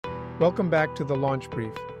Welcome back to the Launch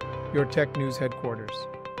Brief, your tech news headquarters.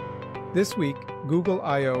 This week, Google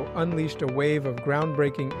I/O unleashed a wave of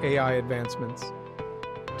groundbreaking AI advancements.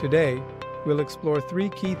 Today, we'll explore three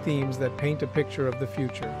key themes that paint a picture of the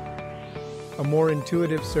future. A more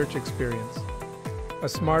intuitive search experience, a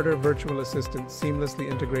smarter virtual assistant seamlessly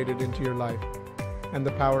integrated into your life, and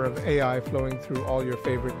the power of AI flowing through all your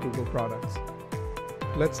favorite Google products.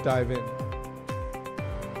 Let's dive in.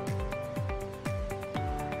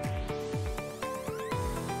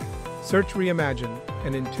 Search Reimagined,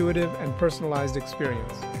 an intuitive and personalized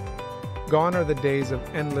experience. Gone are the days of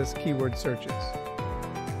endless keyword searches.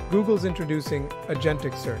 Google's introducing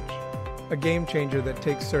Agentic Search, a game changer that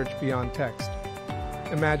takes search beyond text.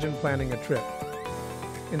 Imagine planning a trip.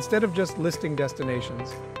 Instead of just listing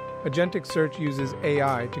destinations, Agentic Search uses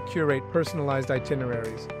AI to curate personalized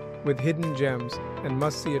itineraries with hidden gems and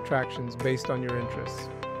must-see attractions based on your interests.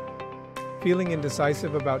 Feeling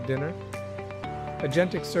indecisive about dinner?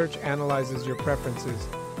 Agentic Search analyzes your preferences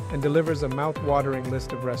and delivers a mouth-watering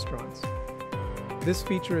list of restaurants. This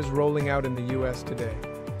feature is rolling out in the US today,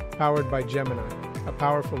 powered by Gemini, a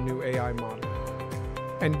powerful new AI model.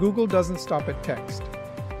 And Google doesn't stop at text.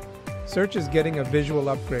 Search is getting a visual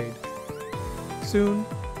upgrade. Soon,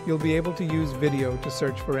 you'll be able to use video to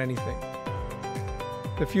search for anything.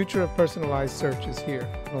 The future of personalized search is here,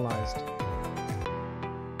 analyzed.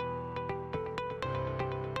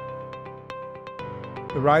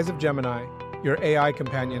 The rise of Gemini, your AI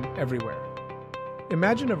companion everywhere.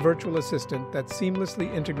 Imagine a virtual assistant that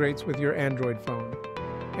seamlessly integrates with your Android phone,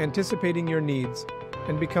 anticipating your needs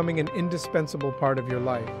and becoming an indispensable part of your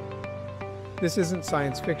life. This isn't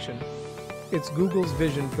science fiction. It's Google's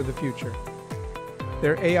vision for the future.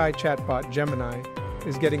 Their AI chatbot, Gemini,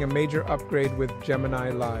 is getting a major upgrade with Gemini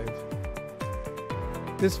Live.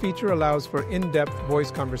 This feature allows for in-depth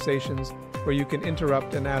voice conversations where you can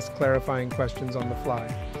interrupt and ask clarifying questions on the fly.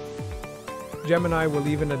 Gemini will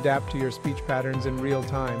even adapt to your speech patterns in real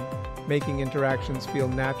time, making interactions feel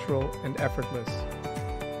natural and effortless.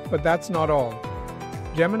 But that's not all.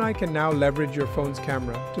 Gemini can now leverage your phone's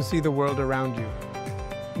camera to see the world around you.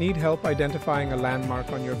 Need help identifying a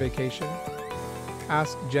landmark on your vacation?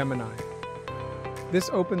 Ask Gemini. This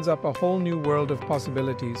opens up a whole new world of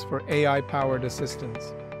possibilities for AI-powered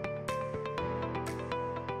assistants.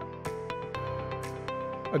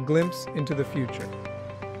 A glimpse into the future.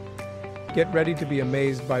 Get ready to be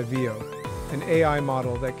amazed by Veo, an AI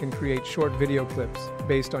model that can create short video clips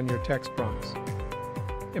based on your text prompts.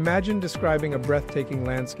 Imagine describing a breathtaking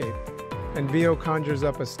landscape, and Veo conjures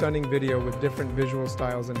up a stunning video with different visual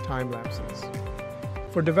styles and time lapses.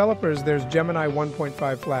 For developers, there's Gemini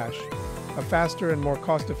 1.5 Flash, a faster and more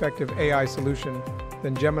cost-effective AI solution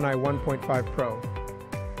than Gemini 1.5 Pro.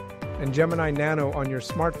 And Gemini Nano on your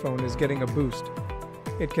smartphone is getting a boost.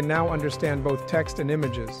 It can now understand both text and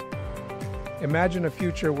images. Imagine a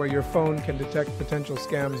future where your phone can detect potential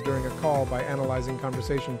scams during a call by analyzing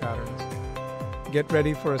conversation patterns. Get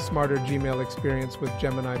ready for a smarter Gmail experience with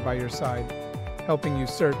Gemini by your side, helping you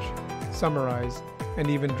search, summarize, and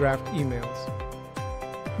even draft emails.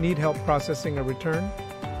 Need help processing a return?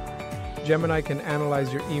 Gemini can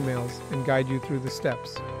analyze your emails and guide you through the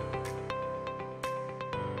steps.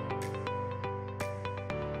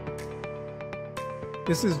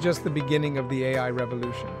 This is just the beginning of the AI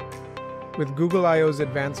revolution. With Google I/O's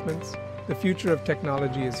advancements, the future of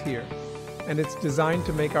technology is here, and it's designed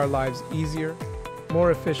to make our lives easier, more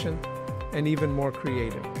efficient, and even more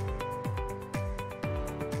creative.